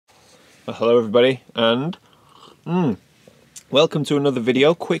Well, hello everybody, and welcome to another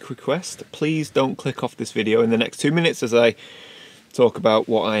video. Quick request, please don't click off this video in the next 2 minutes as I talk about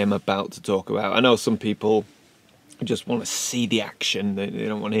what I am about to talk about. I know some people just want to see the action, they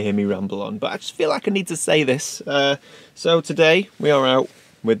don't want to hear me ramble on, but I just feel like I need to say this. So today we are out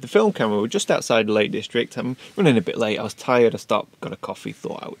with the film camera. We're just outside the Lake District. I'm running a bit late, I was tired, I stopped, got a coffee,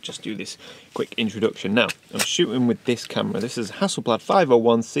 thought I would just do this quick introduction. Now, I'm shooting with this camera. This is Hasselblad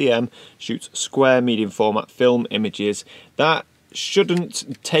 501 cm, shoots square medium format film images. That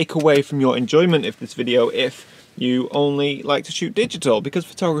shouldn't take away from your enjoyment of this video if you only like to shoot digital, because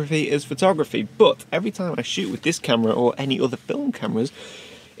photography is photography. But every time I shoot with this camera or any other film cameras,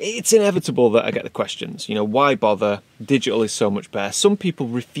 it's inevitable that I get the questions, you know, why bother? Digital is so much better. Some people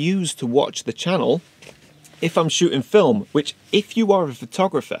refuse to watch the channel if I'm shooting film, which, if you are a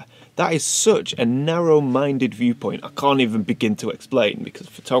photographer, that is such a narrow-minded viewpoint. I can't even begin to explain, because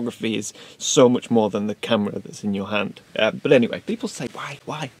photography is so much more than the camera that's in your hand. But anyway, people say,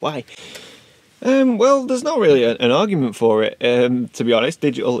 why? Well, there's not really an argument for it, to be honest.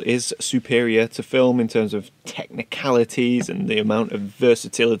 Digital is superior to film in terms of technicalities and the amount of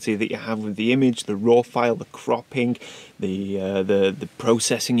versatility that you have with the image, the raw file, the cropping, the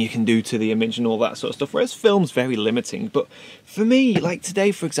processing you can do to the image and all that sort of stuff, whereas film's very limiting. But for me, like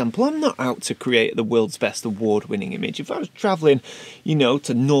today, for example, I'm not out to create the world's best award-winning image. If I was travelling, you know,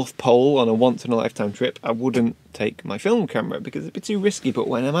 to North Pole on a once-in-a-lifetime trip, I wouldn't take my film camera because it'd be too risky. But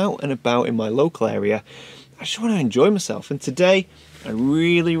when I'm out and about in my local area, I just want to enjoy myself. And today, I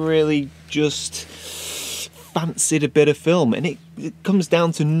really just fancied a bit of film, and it comes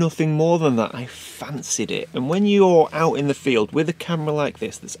down to nothing more than that. I fancied it. And when you're out in the field with a camera like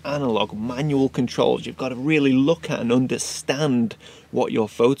this that's analog, manual controls, you've got to really look at and understand what you're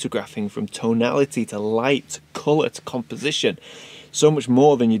photographing, from tonality to light to colour to composition, so much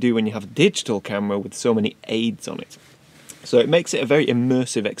more than you do when you have a digital camera with so many aids on it. So it makes it a very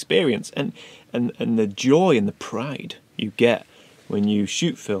immersive experience, and the joy and the pride you get when you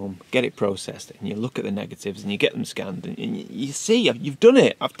shoot film, get it processed, and you look at the negatives and you get them scanned, and you see, you've done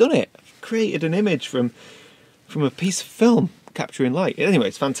it, I've done it, I've created an image from a piece of film capturing light. Anyway,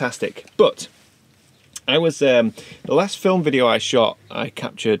 it's fantastic. But I was, the last film video I shot, I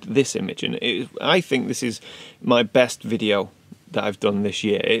captured this image, and I think this is my best video that I've done this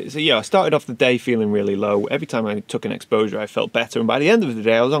year. I started off the day feeling really low. Every time I took an exposure I felt better, and by the end of the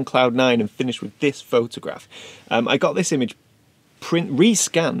day I was on cloud 9 and finished with this photograph. I got this image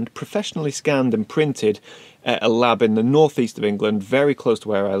rescanned, professionally scanned and printed at a lab in the northeast of England, very close to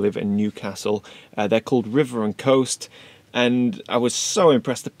where I live in Newcastle. They're called River and Coast, and I was so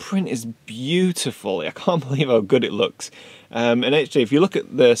impressed. The print is beautiful. I can't believe how good it looks. And actually, if you look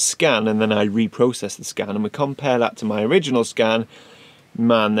at the scan and then I reprocess the scan and we compare that to my original scan,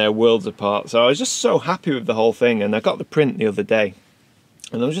 man, they're worlds apart. So I was just so happy with the whole thing, and I got the print the other day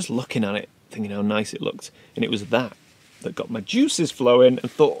and I was just looking at it thinking how nice it looked, and it was that got my juices flowing,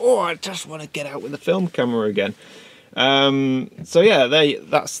 and thought, oh, I just want to get out with the film camera again. So yeah,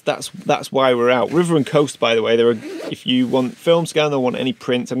 that's why we're out. River and Coast, by the way, if you want film scan or want any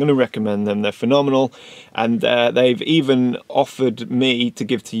prints, I'm going to recommend them. They're phenomenal, and they've even offered me to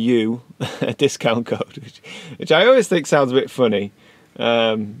give to you a discount code, which I always think sounds a bit funny,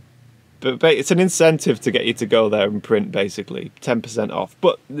 but it's an incentive to get you to go there and print, basically 10% off.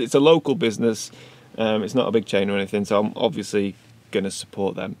 But it's a local business. It's not a big chain or anything, so I'm obviously going to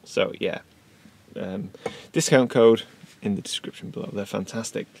support them. So yeah, discount code in the description below. They're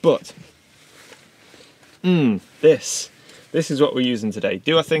fantastic. But this is what we're using today.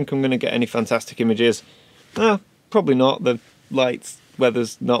 Do I think I'm going to get any fantastic images? Probably not. The lights,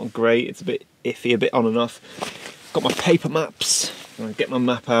 weather's not great. It's a bit iffy, a bit on and off. Got my paper maps. I'm going to get my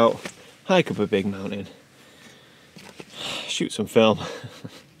map out, hike up a big mountain, shoot some film,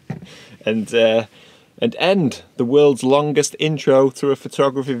 and end the world's longest intro to a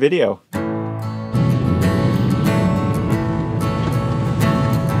photography video.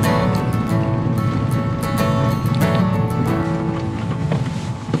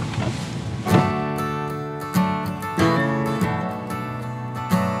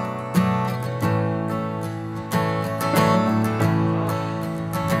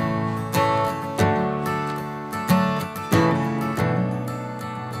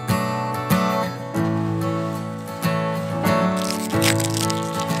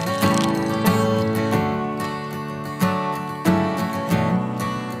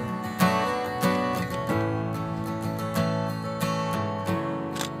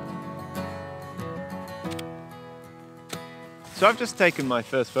 So I've just taken my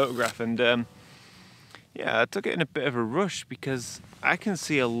first photograph, and yeah, I took it in a bit of a rush because I can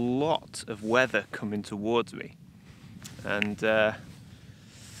see a lot of weather coming towards me. And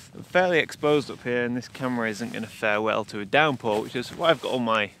I'm fairly exposed up here, and this camera isn't going to fare well to a downpour, which is why I've got all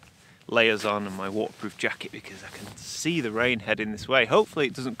my layers on and my waterproof jacket, because I can see the rain heading this way. Hopefully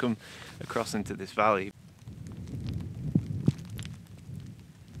it doesn't come across into this valley.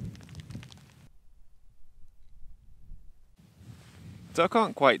 So I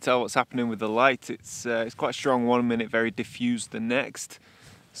can't quite tell what's happening with the light. It's quite strong one minute, very diffused the next.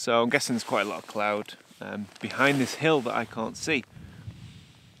 So I'm guessing there's quite a lot of cloud behind this hill that I can't see.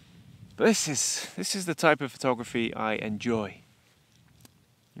 But this is the type of photography I enjoy.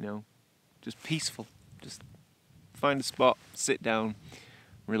 You know, just peaceful. Just find a spot, sit down,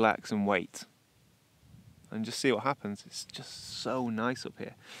 relax and wait. And just see what happens. It's just so nice up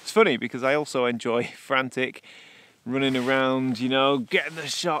here. It's funny because I also enjoy frantic, running around, you know, getting the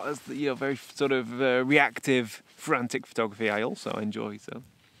shot as the, you know, very sort of reactive, frantic photography I also enjoy. So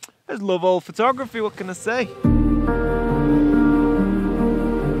I just love all photography, what can I say?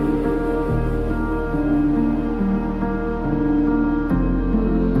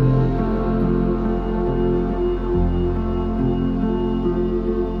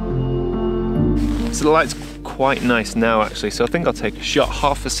 So the light's quite nice now actually, so I think I'll take a shot,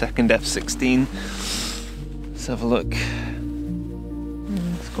 half a second f/16. Let's have a look.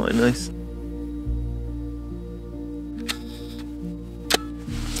 It's quite nice.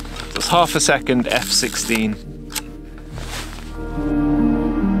 So it's half a second f/16.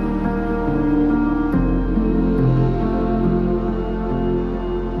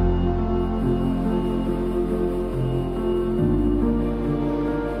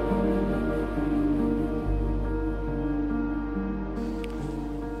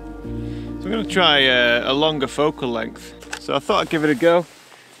 So I'm going to try a longer focal length. So I thought I'd give it a go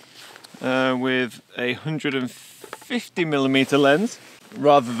with a 150mm lens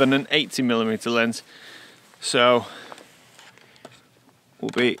rather than an 80mm lens. So we'll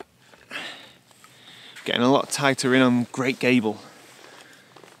be getting a lot tighter in on Great Gable,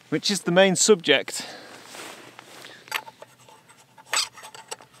 which is the main subject.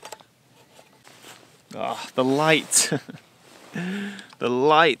 Ah, the light. The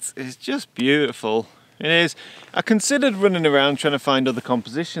light is just beautiful. It is. I considered running around trying to find other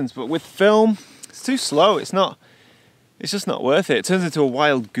compositions, but with film, it's too slow. It's just not worth it. It turns into a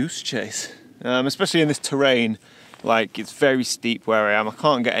wild goose chase, especially in this terrain. Like, it's very steep where I am. I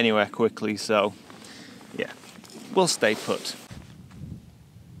can't get anywhere quickly, so yeah, we'll stay put.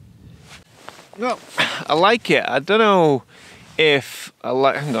 Well, I like it. I don't know if I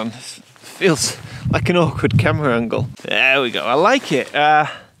like. Hang on, this feels like an awkward camera angle. There we go. I like it. I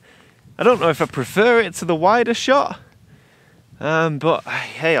don't know if I prefer it to the wider shot, but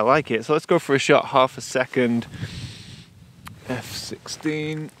hey, I like it. So let's go for a shot, half a second,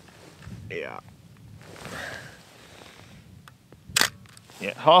 f/16. Yeah.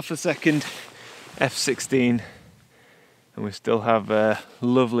 Yeah, half a second, f/16, and we still have a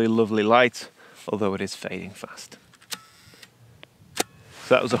lovely, lovely light, although it is fading fast.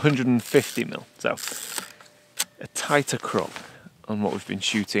 So that was 150mm, so a tighter crop on what we've been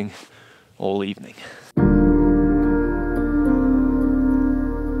shooting all evening.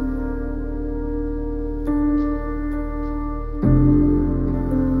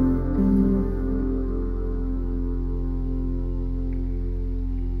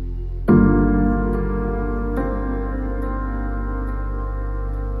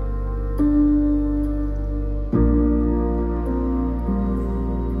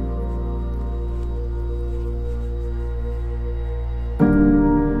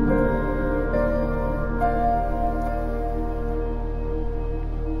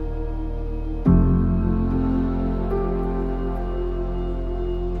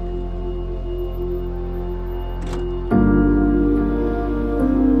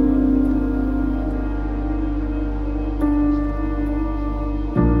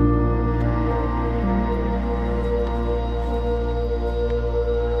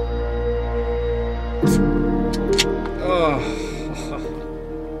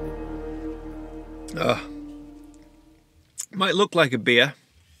 Might look like a beer.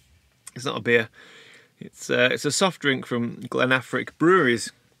 It's not a beer. It's a soft drink from Glenafric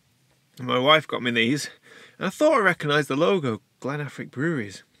Breweries. And my wife got me these, and I thought I recognised the logo, Glenafric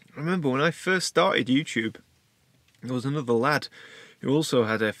Breweries. I remember when I first started YouTube, there was another lad who also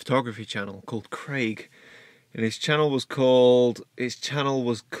had a photography channel called Craig, and his channel was called Destructive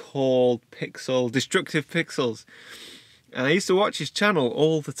Pixels. And I used to watch his channel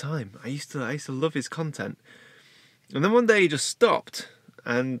all the time. I used to love his content. And then one day he just stopped,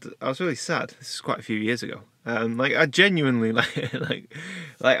 and I was really sad. This is quite a few years ago. Like I genuinely like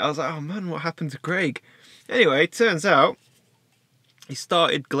I was like, oh man, what happened to Craig? Anyway, it turns out he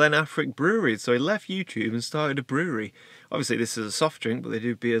started Glen Affric Brewery, so he left YouTube and started a brewery. Obviously this is a soft drink, but they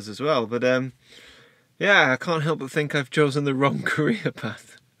do beers as well. But yeah, I can't help but think I've chosen the wrong career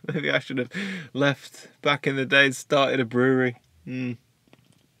path. Maybe I should have left back in the day and started a brewery.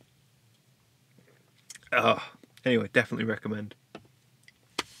 Oh, anyway, definitely recommend.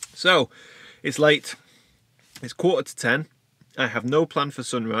 So, it's late. It's 10:15. I have no plan for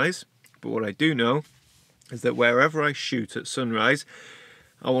sunrise, but what I do know is that wherever I shoot at sunrise,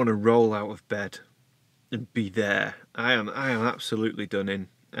 I want to roll out of bed and be there. I am absolutely done in.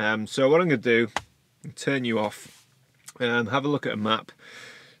 So what I'm going to do, turn you off, have a look at a map,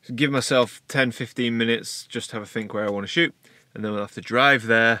 give myself 10-15 minutes, just have a think where I want to shoot, and then we'll have to drive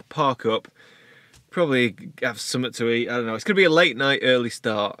there, park up, probably have something to eat. I don't know. It's going to be a late night, early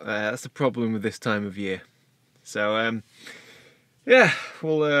start. That's the problem with this time of year. So yeah,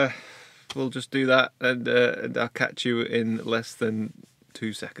 we'll just do that, and I'll catch you in less than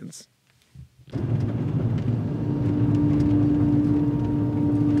 2 seconds.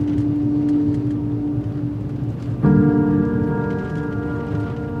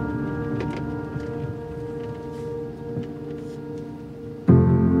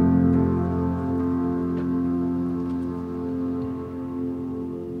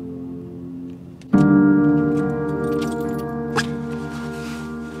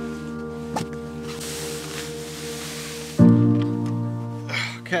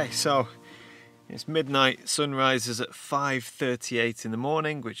 Okay, so it's midnight, sunrise is at 5:38 in the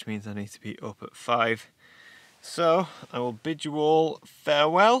morning, which means I need to be up at 5. So I will bid you all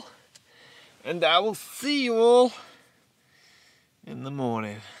farewell, and I will see you all in the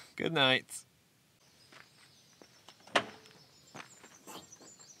morning. Good night.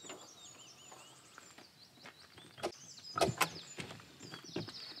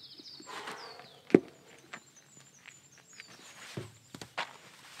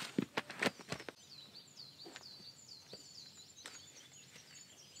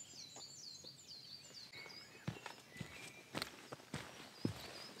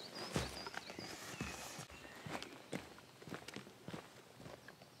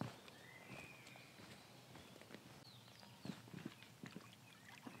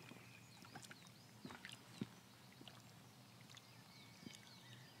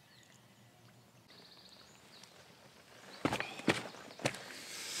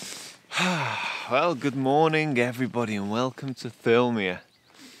 Well, good morning everybody and welcome to Thirlmere.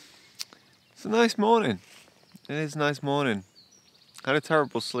 It's a nice morning. It is a nice morning. I had a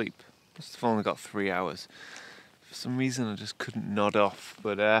terrible sleep. Must have only got 3 hours. For some reason I just couldn't nod off,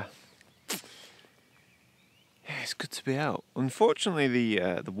 but yeah, it's good to be out. Unfortunately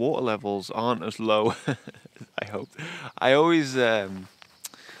the water levels aren't as low as I hoped. I'm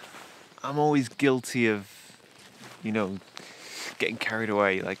always guilty of, you know, getting carried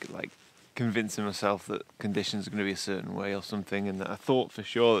away, like convincing myself that conditions are going to be a certain way or something, and that I thought for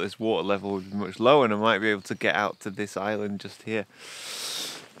sure that this water level would be much lower and I might be able to get out to this island just here.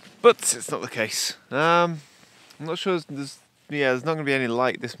 But it's not the case. I'm not sure there's not going to be any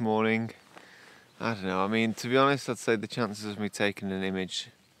light this morning. I don't know, I mean, to be honest, I'd say the chances of me taking an image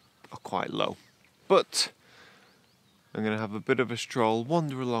are quite low. But I'm going to have a bit of a stroll,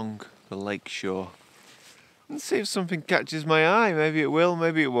 wander along the lake shore and see if something catches my eye. Maybe it will,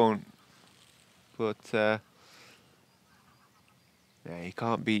 maybe it won't. But yeah, you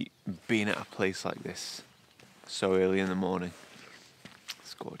can't beat being at a place like this so early in the morning.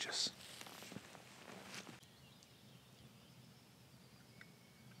 It's gorgeous.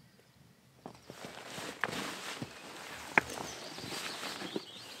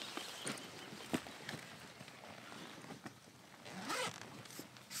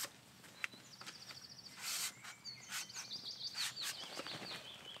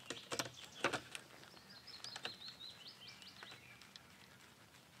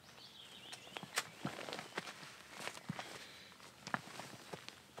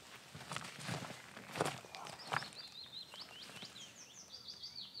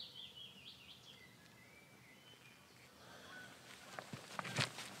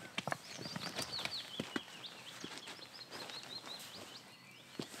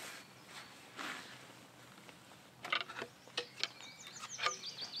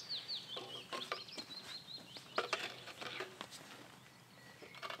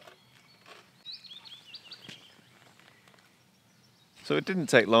 So it didn't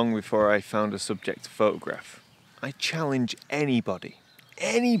take long before I found a subject to photograph. I challenge anybody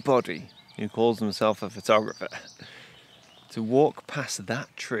who calls himself a photographer, to walk past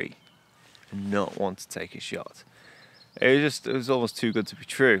that tree and not want to take a shot. It was almost too good to be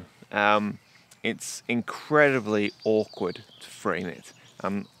true. It's incredibly awkward to frame it.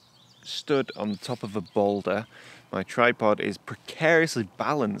 I'm stood on the top of a boulder. My tripod is precariously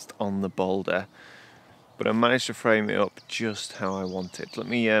balanced on the boulder, but I managed to frame it up just how I wanted. Let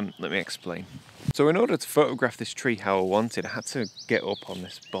me explain. So in order to photograph this tree how I wanted, I had to get up on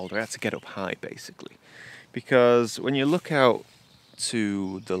this boulder. I had to get up high, basically, because when you look out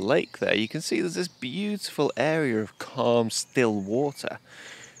to the lake there, you can see there's this beautiful area of calm, still water,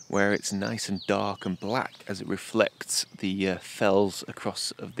 where it's nice and dark and black as it reflects the fells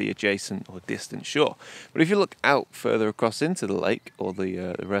across of the adjacent or distant shore. But if you look out further across into the lake or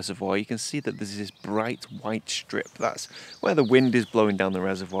the reservoir, you can see that there's this bright white strip. That's where the wind is blowing down the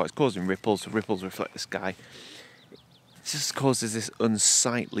reservoir. It's causing ripples. The ripples reflect the sky. It just causes this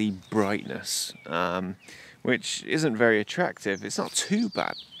unsightly brightness, which isn't very attractive. It's not too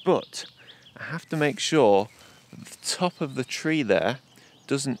bad, but I have to make sure that the top of the tree there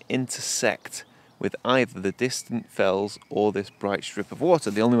doesn't intersect with either the distant fells or this bright strip of water.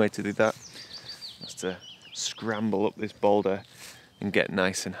 The only way to do that is to scramble up this boulder and get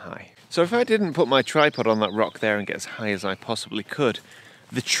nice and high. So if I didn't put my tripod on that rock there and get as high as I possibly could,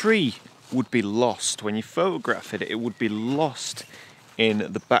 the tree would be lost. When you photograph it, it would be lost in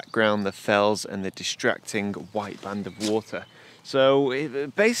the background, the fells and the distracting white band of water. So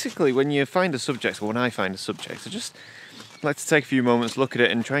basically, when you find a subject, or when I find a subject, I just like to take a few moments, look at it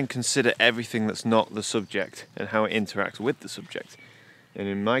and try and consider everything that's not the subject and how it interacts with the subject. And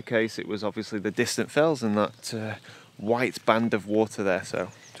in my case, it was obviously the distant fells and that white band of water there. So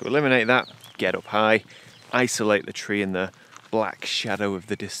to eliminate that, get up high, isolate the tree in the black shadow of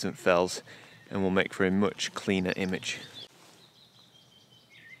the distant fells, and we'll make for a much cleaner image.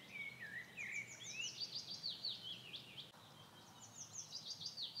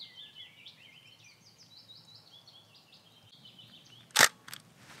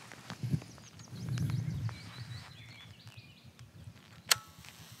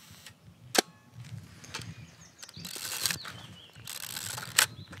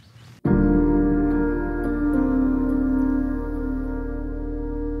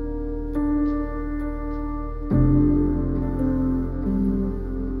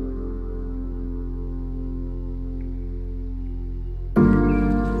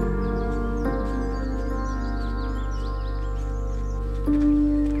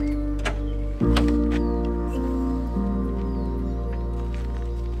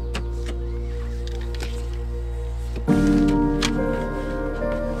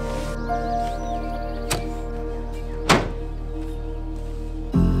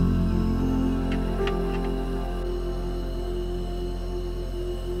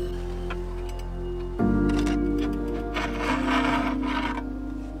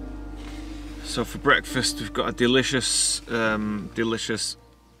 So for breakfast we've got a delicious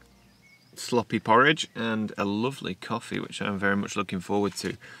sloppy porridge and a lovely coffee, which I'm very much looking forward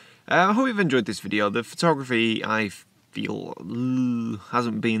to. I hope you've enjoyed this video. The photography, I feel,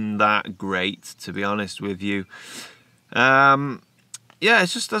 hasn't been that great, to be honest with you. Yeah,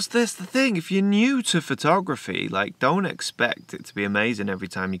 it's just that's the thing. If you're new to photography, like, don't expect it to be amazing every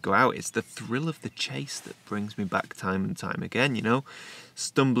time you go out. It's the thrill of the chase that brings me back time and time again, you know?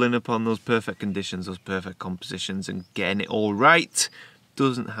 Stumbling upon those perfect conditions, those perfect compositions, and getting it all right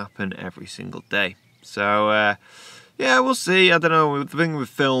doesn't happen every single day. So, yeah, we'll see. I don't know. The thing with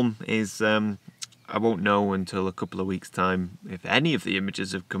film is I won't know until a couple of weeks' time if any of the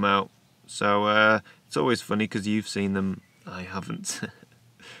images have come out. So it's always funny because you've seen them, I haven't.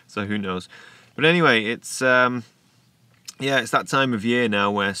 So who knows. But anyway, it's yeah, it's that time of year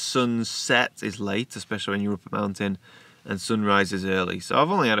now where sunset is late, especially when you're up a mountain, and sunrise is early. So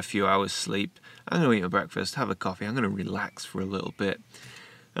I've only had a few hours sleep. I'm going to eat my breakfast, have a coffee, I'm going to relax for a little bit.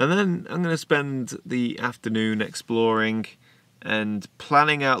 And then I'm going to spend the afternoon exploring and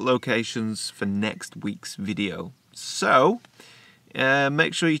planning out locations for next week's video. So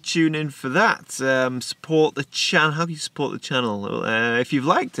make sure you tune in for that. Support the channel. How do you support the channel? If you've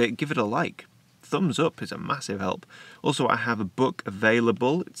liked it, give it a like. Thumbs up is a massive help. Also, I have a book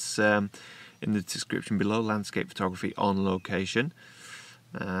available. It's in the description below, Landscape Photography on Location.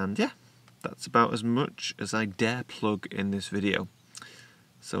 And yeah, that's about as much as I dare plug in this video.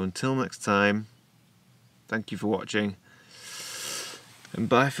 So until next time, thank you for watching. And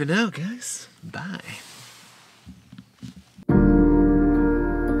bye for now, guys. Bye.